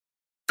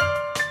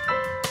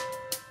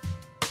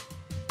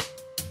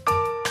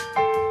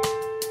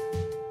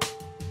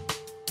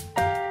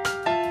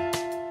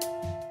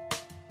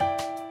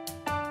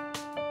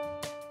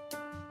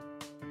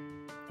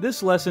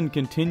This lesson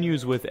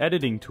continues with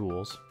editing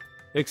tools,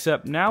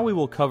 except now we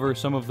will cover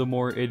some of the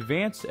more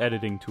advanced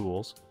editing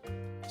tools,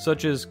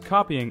 such as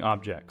copying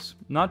objects,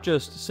 not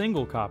just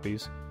single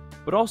copies,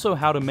 but also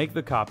how to make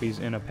the copies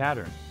in a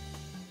pattern,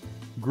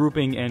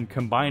 grouping and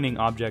combining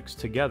objects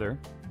together,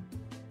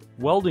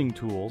 welding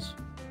tools,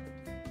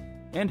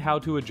 and how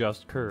to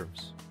adjust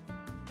curves.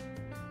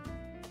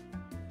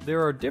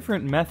 There are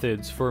different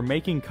methods for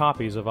making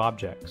copies of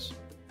objects.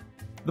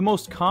 The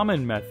most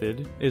common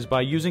method is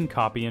by using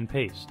copy and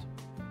paste.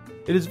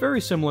 It is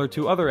very similar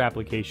to other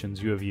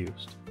applications you have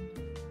used.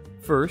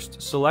 First,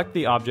 select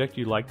the object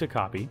you'd like to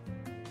copy,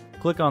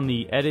 click on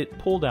the Edit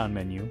pull-down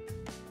menu,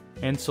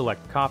 and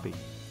select Copy.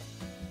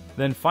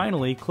 Then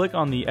finally, click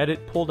on the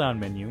Edit pull-down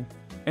menu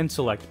and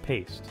select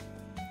Paste.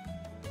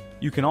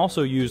 You can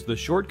also use the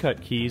shortcut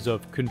keys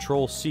of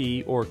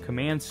Ctrl-C or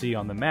Command-C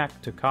on the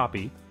Mac to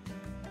copy,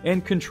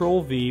 and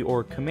Ctrl-V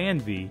or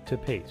Command-V to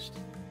paste.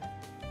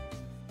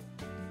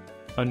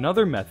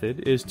 Another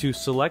method is to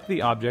select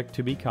the object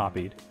to be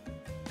copied,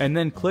 and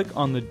then click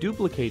on the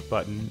Duplicate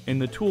button in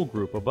the tool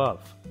group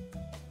above.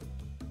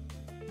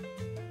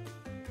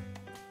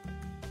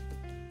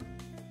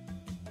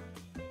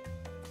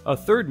 A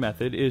third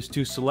method is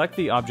to select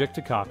the object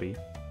to copy,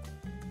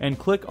 and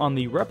click on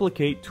the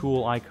Replicate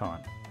tool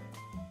icon.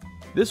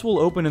 This will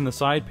open in the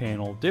side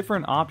panel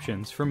different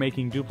options for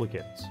making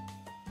duplicates.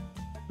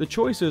 The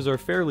choices are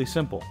fairly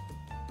simple.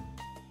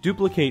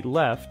 Duplicate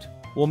left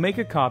will make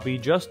a copy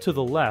just to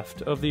the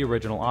left of the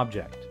original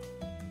object.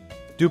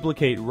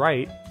 Duplicate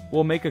right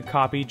will make a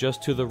copy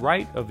just to the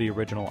right of the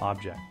original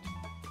object.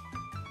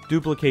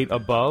 Duplicate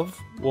above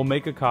will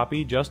make a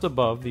copy just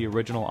above the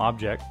original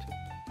object,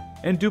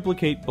 and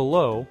duplicate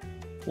below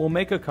will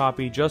make a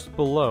copy just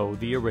below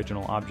the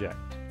original object.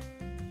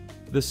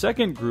 The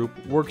second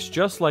group works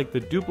just like the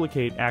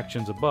duplicate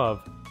actions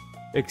above,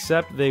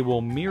 except they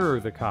will mirror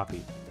the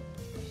copy.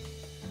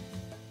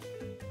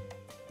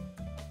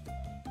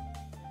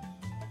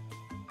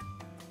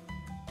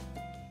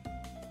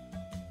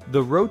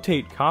 The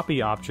rotate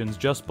copy options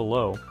just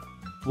below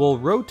will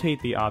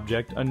rotate the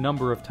object a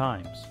number of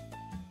times.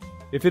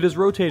 If it is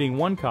rotating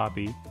one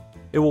copy,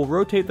 it will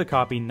rotate the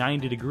copy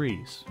 90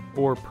 degrees,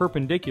 or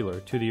perpendicular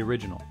to the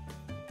original.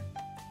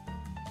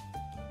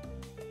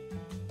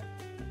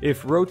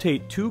 If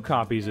rotate two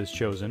copies is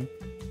chosen,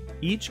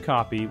 each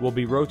copy will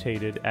be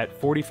rotated at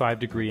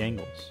 45-degree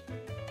angles.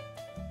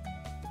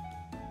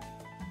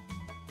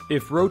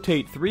 If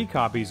rotate three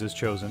copies is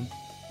chosen,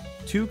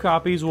 two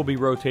copies will be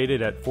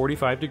rotated at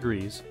 45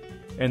 degrees,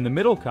 and the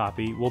middle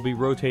copy will be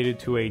rotated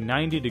to a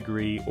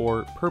 90-degree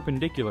or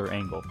perpendicular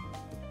angle.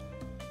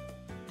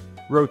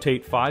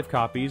 Rotate 5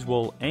 copies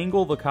will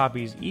angle the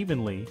copies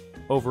evenly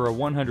over a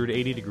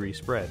 180-degree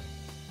spread.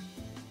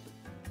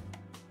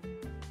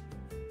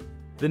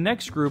 The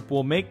next group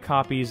will make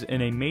copies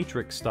in a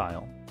matrix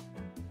style.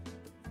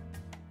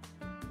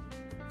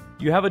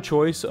 You have a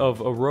choice of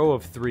a row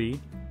of 3,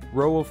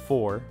 row of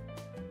 4,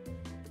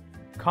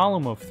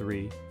 column of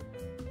 3,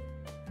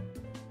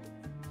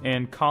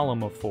 and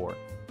column of 4.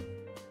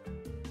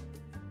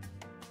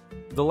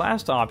 The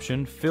last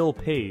option, Fill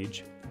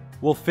Page,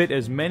 will fit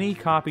as many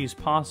copies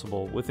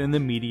possible within the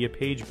media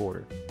page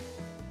border.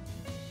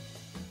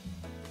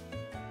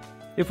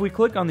 If we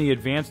click on the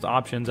advanced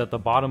options at the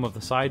bottom of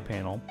the side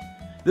panel,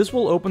 this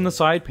will open the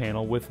side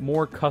panel with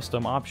more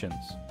custom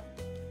options.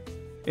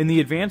 In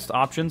the advanced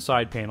options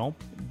side panel,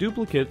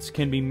 duplicates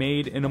can be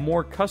made in a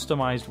more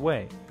customized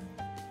way.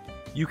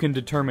 You can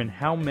determine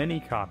how many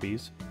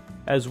copies,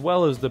 as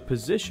well as the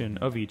position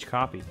of each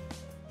copy.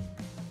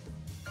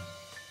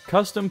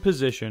 Custom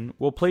Position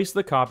will place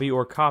the copy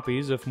or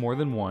copies, if more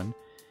than one,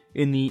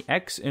 in the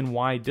X and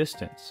Y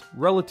distance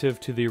relative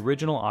to the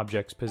original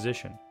object's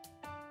position.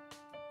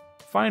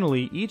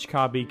 Finally, each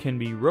copy can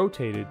be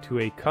rotated to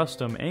a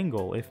custom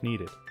angle if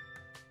needed.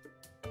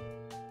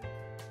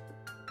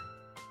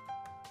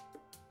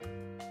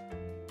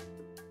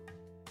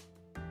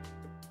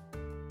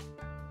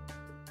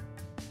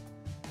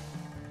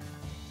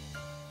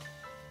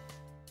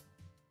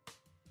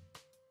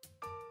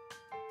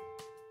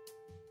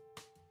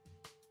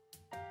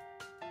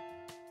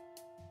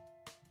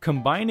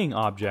 Combining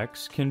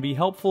objects can be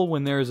helpful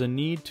when there is a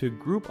need to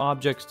group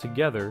objects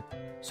together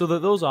so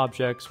that those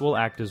objects will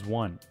act as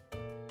one.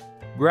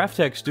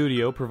 Graphtec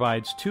Studio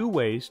provides two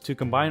ways to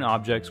combine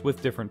objects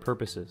with different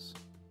purposes.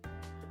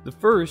 The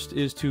first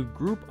is to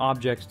group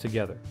objects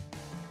together.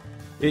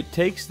 It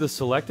takes the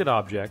selected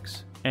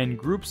objects and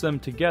groups them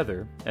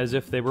together as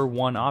if they were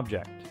one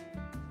object.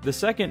 The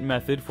second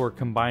method for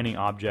combining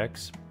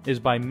objects is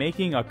by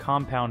making a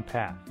compound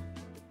path.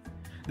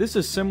 This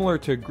is similar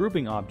to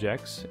grouping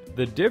objects.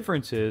 The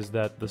difference is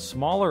that the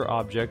smaller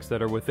objects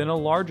that are within a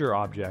larger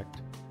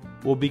object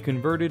will be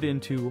converted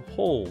into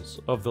wholes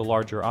of the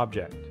larger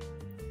object.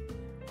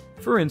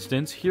 For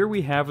instance, here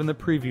we have in the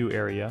preview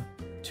area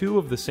two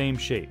of the same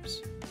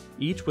shapes,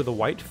 each with a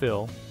white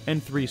fill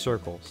and 3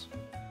 circles.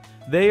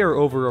 They are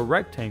over a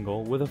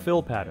rectangle with a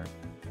fill pattern.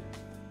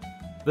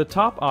 The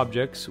top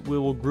objects we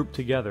will group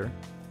together,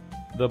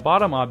 the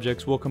bottom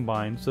objects will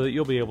combine so that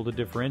you'll be able to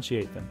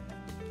differentiate them.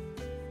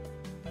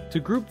 To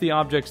group the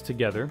objects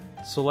together,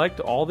 select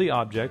all the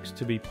objects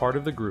to be part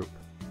of the group.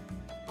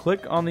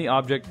 Click on the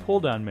Object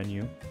pull-down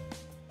menu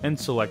and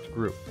select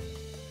Group.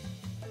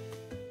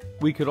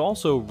 We could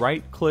also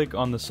right-click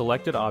on the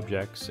selected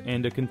objects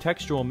and a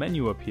contextual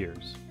menu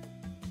appears.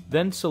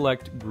 Then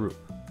select Group.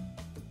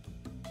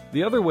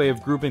 The other way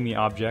of grouping the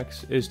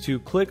objects is to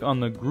click on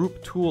the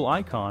Group tool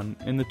icon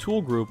in the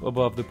tool group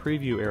above the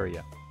preview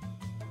area.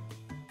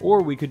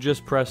 Or we could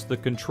just press the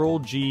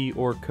Ctrl-G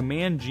or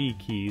Command-G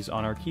keys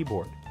on our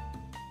keyboard.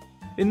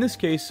 In this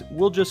case,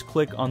 we'll just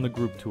click on the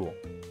Group tool.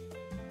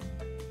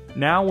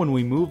 Now when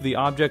we move the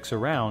objects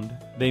around,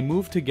 they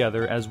move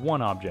together as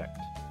one object.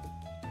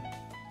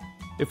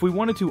 If we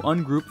wanted to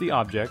ungroup the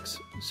objects,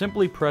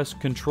 simply press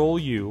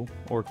Ctrl-U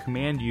or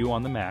Command-U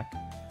on the Mac,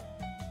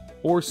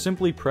 or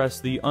simply press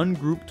the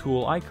Ungroup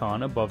tool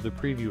icon above the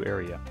preview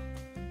area.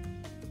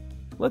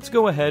 Let's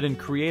go ahead and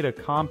create a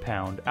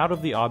compound out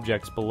of the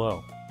objects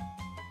below.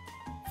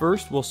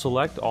 First, we'll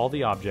select all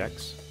the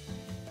objects,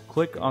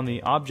 click on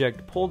the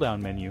Object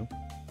pull-down menu,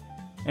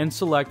 and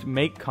select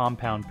Make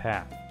Compound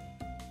Path.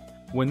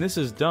 When this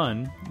is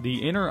done,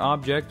 the inner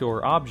object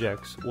or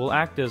objects will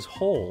act as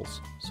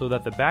holes so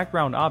that the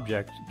background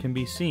object can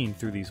be seen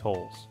through these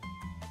holes.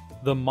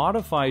 The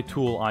Modify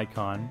tool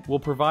icon will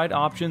provide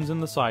options in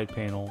the side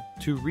panel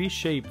to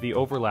reshape the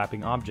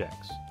overlapping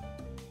objects.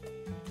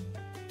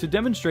 To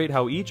demonstrate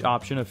how each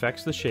option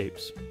affects the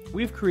shapes,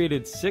 we've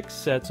created 6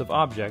 sets of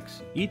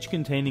objects, each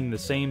containing the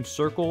same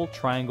circle,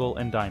 triangle,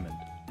 and diamond.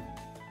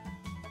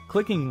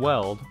 Clicking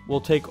Weld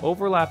will take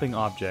overlapping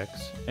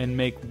objects and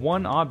make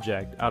one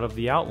object out of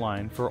the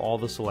outline for all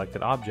the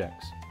selected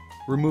objects,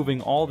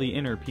 removing all the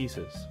inner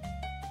pieces.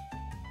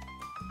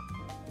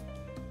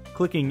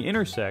 Clicking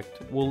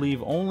Intersect will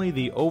leave only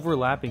the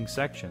overlapping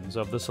sections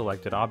of the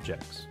selected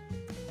objects.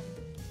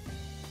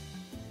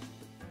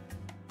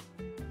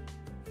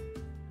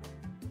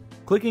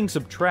 Clicking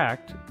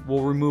Subtract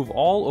will remove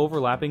all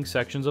overlapping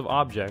sections of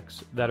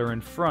objects that are in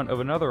front of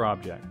another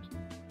object,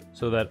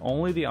 so that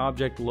only the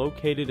object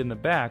located in the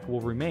back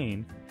will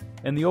remain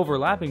and the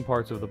overlapping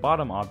parts of the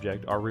bottom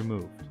object are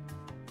removed.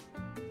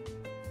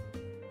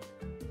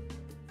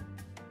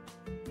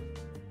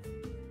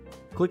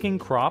 Clicking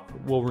Crop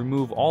will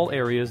remove all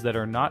areas that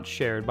are not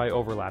shared by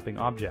overlapping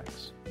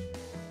objects.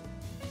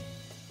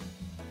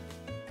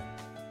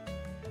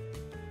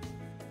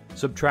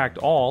 Subtract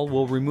All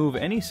will remove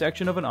any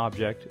section of an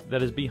object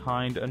that is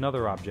behind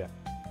another object.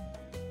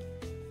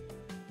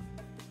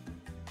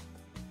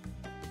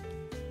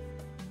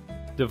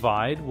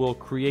 Divide will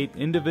create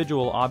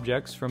individual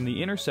objects from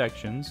the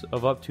intersections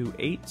of up to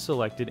 8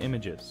 selected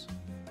images.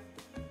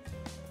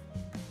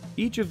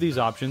 Each of these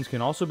options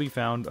can also be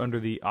found under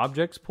the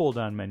Objects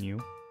pull-down menu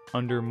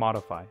under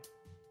Modify.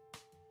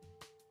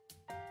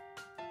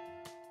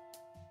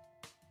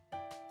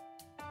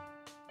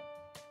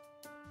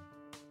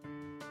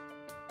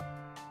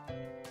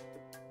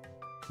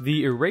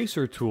 The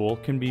Eraser tool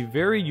can be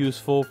very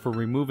useful for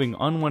removing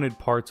unwanted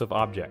parts of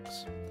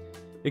objects.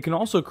 It can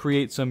also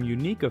create some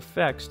unique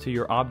effects to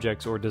your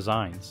objects or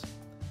designs.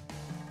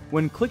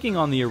 When clicking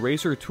on the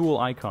Eraser tool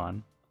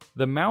icon,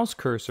 the mouse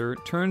cursor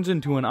turns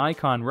into an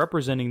icon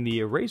representing the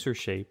eraser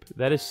shape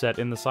that is set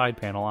in the side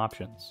panel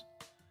options.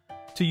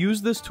 To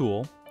use this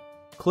tool,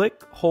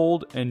 click,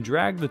 hold, and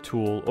drag the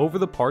tool over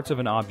the parts of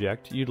an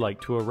object you'd like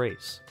to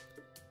erase.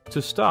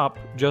 To stop,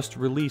 just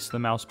release the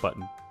mouse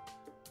button.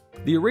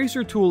 The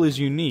Eraser tool is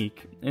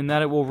unique in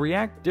that it will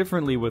react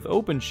differently with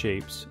open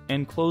shapes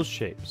and closed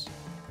shapes.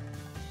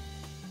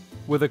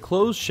 With a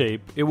closed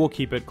shape, it will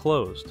keep it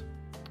closed,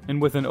 and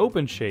with an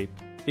open shape,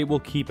 it will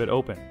keep it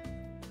open.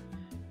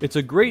 It's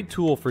a great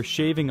tool for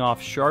shaving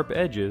off sharp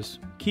edges,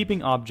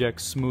 keeping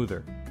objects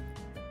smoother.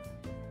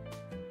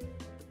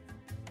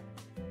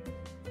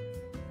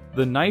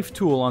 The Knife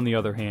tool, on the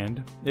other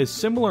hand, is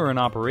similar in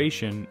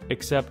operation,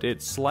 except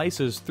it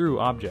slices through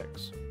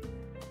objects.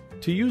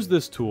 To use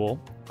this tool,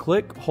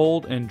 click,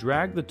 hold, and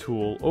drag the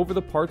tool over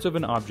the parts of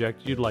an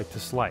object you'd like to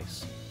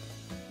slice.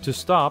 To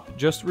stop,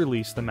 just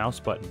release the mouse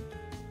button.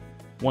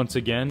 Once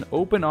again,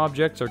 open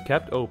objects are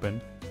kept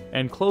open,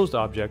 and closed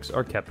objects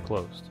are kept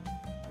closed.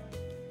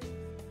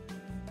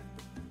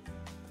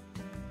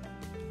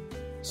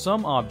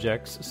 Some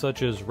objects,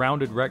 such as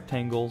rounded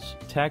rectangles,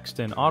 text,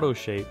 and auto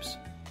shapes,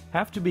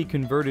 have to be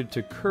converted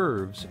to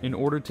curves in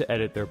order to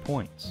edit their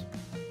points.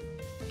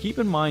 Keep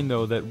in mind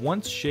though that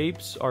once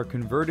shapes are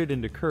converted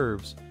into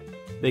curves,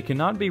 they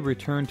cannot be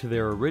returned to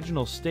their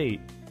original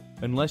state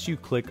unless you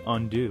click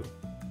Undo.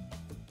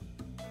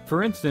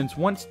 For instance,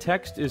 once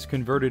text is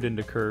converted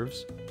into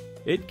curves,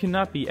 it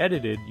cannot be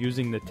edited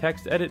using the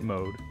text edit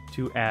mode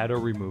to add or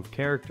remove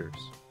characters.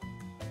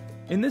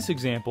 In this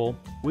example,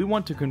 we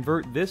want to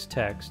convert this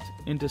text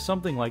into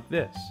something like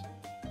this.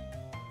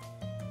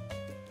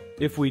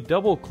 If we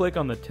double click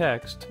on the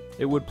text,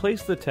 it would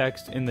place the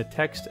text in the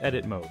text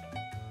edit mode.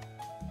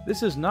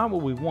 This is not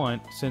what we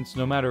want, since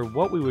no matter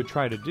what we would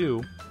try to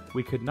do,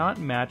 we could not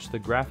match the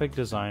graphic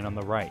design on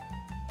the right.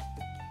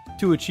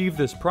 To achieve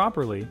this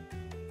properly,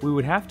 we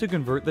would have to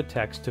convert the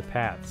text to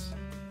paths.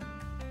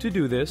 To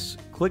do this,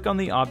 click on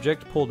the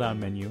Object pull-down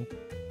menu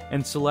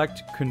and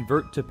select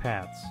Convert to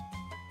Paths.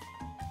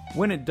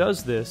 When it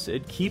does this,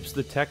 it keeps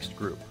the text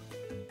group.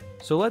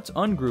 So let's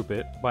ungroup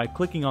it by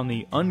clicking on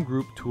the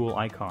Ungroup tool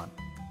icon.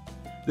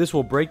 This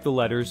will break the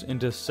letters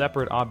into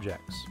separate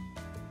objects.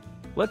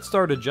 Let's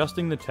start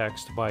adjusting the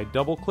text by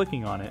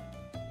double-clicking on it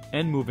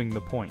and moving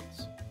the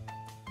points.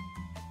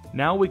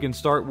 Now we can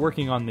start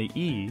working on the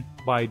E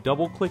by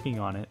double-clicking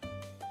on it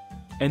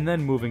and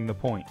then moving the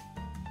point.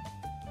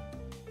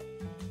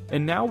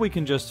 And now we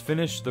can just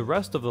finish the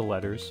rest of the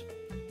letters,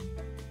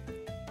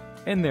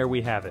 and there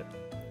we have it.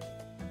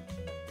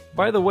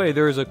 By the way,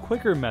 there is a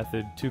quicker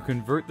method to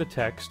convert the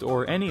text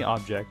or any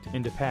object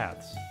into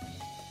paths.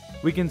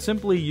 We can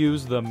simply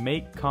use the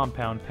Make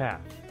Compound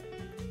Path.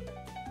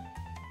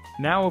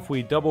 Now if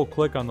we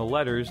double-click on the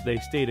letters, they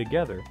stay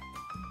together,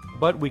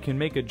 but we can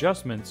make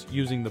adjustments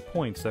using the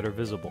points that are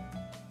visible.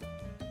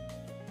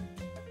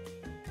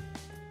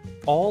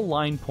 All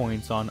line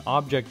points on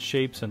object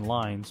shapes and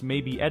lines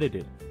may be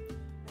edited.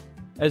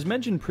 As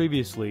mentioned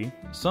previously,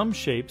 some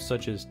shapes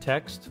such as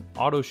text,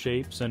 auto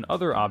shapes, and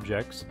other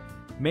objects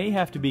may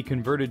have to be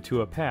converted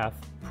to a path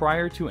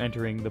prior to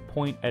entering the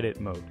point edit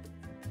mode.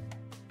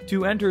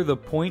 To enter the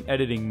point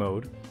editing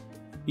mode,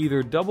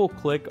 either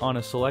double-click on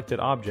a selected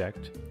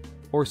object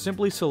or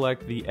simply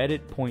select the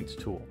Edit Points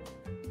tool.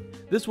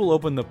 This will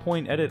open the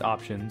point edit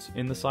options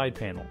in the side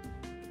panel.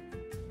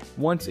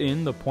 Once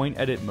in the point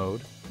edit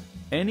mode,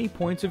 any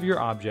points of your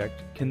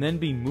object can then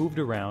be moved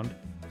around,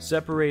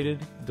 separated,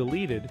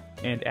 deleted,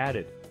 and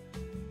added.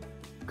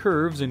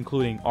 Curves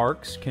including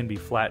arcs can be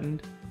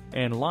flattened,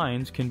 and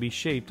lines can be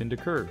shaped into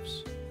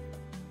curves.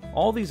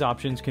 All these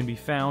options can be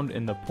found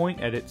in the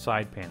Point Edit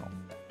side panel.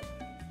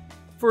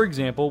 For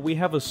example, we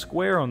have a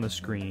square on the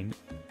screen.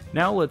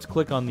 Now let's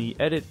click on the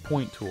Edit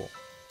Point tool.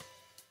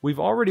 We've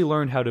already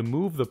learned how to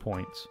move the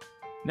points.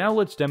 Now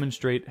let's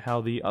demonstrate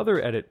how the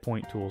other edit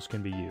point tools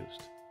can be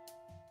used.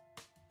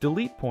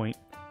 Delete Point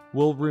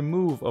will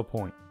remove a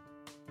point.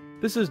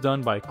 This is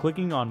done by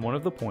clicking on one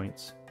of the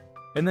points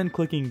and then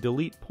clicking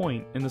Delete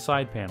Point in the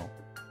side panel.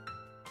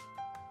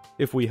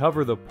 If we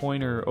hover the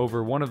pointer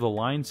over one of the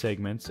line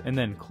segments and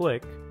then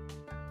click,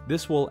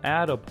 this will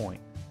add a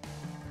point.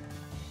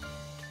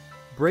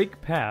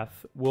 Break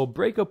Path will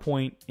break a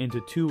point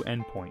into two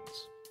endpoints.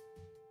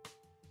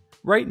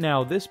 Right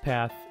now this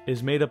path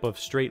is made up of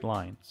straight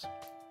lines.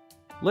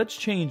 Let's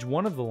change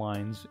one of the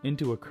lines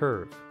into a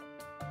curve.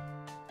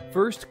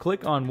 First,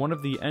 click on one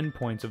of the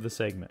endpoints of the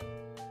segment.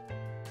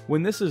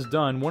 When this is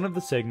done, one of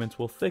the segments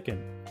will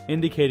thicken,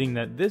 indicating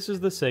that this is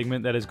the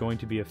segment that is going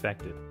to be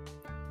affected.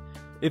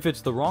 If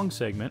it's the wrong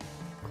segment,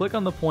 click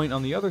on the point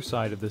on the other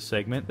side of the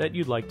segment that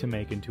you'd like to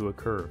make into a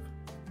curve.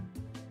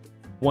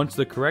 Once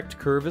the correct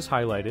curve is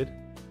highlighted,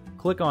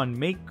 click on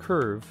Make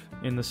Curve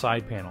in the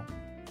side panel.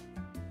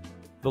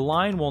 The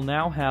line will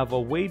now have a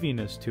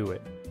waviness to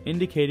it,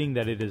 indicating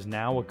that it is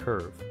now a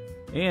curve.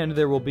 And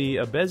there will be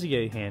a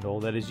Bezier handle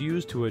that is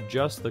used to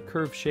adjust the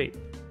curve shape.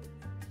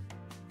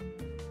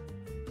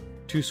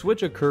 To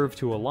switch a curve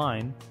to a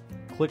line,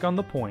 click on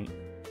the point,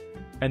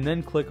 and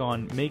then click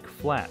on Make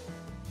Flat,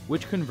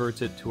 which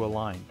converts it to a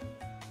line.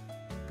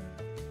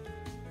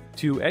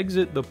 To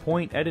exit the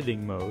point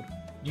editing mode,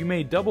 you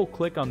may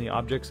double-click on the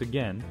objects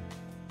again,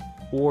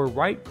 or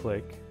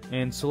right-click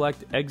and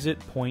select Exit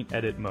Point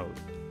Edit Mode.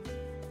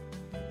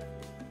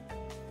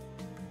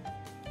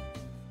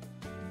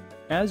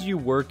 As you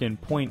work in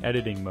point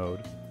editing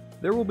mode,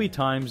 there will be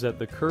times that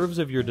the curves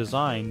of your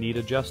design need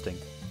adjusting.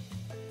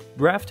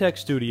 Graphtec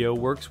Studio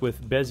works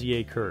with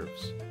Bezier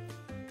curves.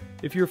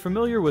 If you're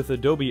familiar with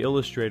Adobe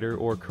Illustrator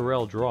or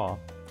Corel Draw,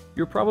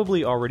 you're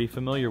probably already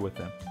familiar with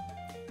them.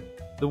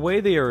 The way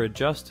they are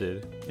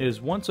adjusted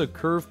is once a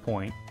curve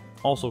point,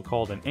 also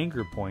called an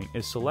anchor point,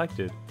 is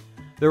selected,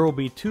 there will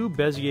be two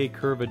Bezier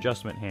curve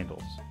adjustment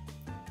handles.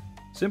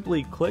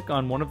 Simply click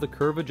on one of the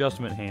curve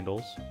adjustment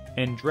handles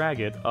and drag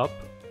it up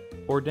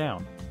or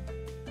down.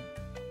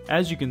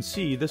 As you can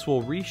see, this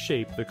will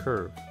reshape the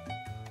curve.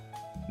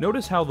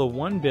 Notice how the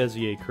one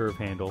Bezier curve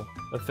handle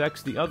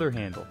affects the other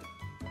handle.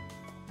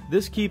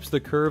 This keeps the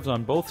curves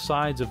on both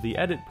sides of the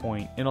edit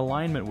point in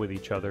alignment with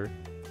each other,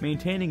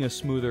 maintaining a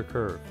smoother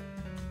curve.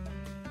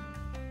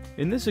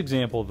 In this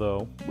example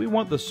though, we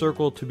want the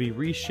circle to be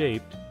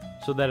reshaped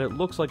so that it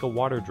looks like a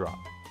water drop.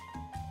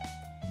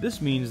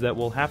 This means that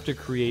we'll have to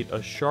create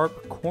a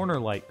sharp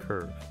corner-like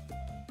curve.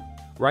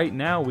 Right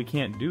now we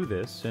can't do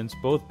this since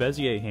both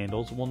Bezier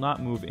handles will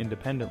not move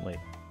independently.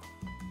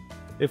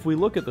 If we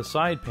look at the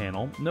side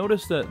panel,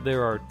 notice that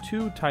there are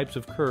two types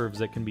of curves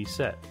that can be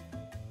set: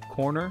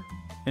 corner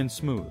and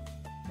smooth.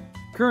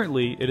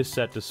 Currently it is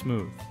set to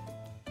smooth.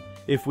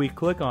 If we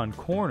click on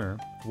corner,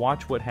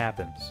 watch what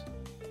happens.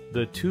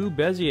 The two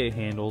Bezier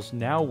handles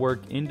now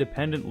work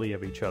independently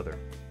of each other.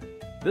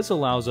 This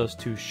allows us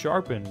to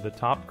sharpen the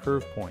top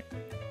curve point.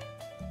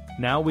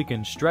 Now we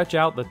can stretch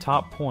out the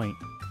top point,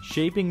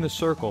 shaping the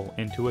circle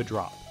into a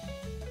drop.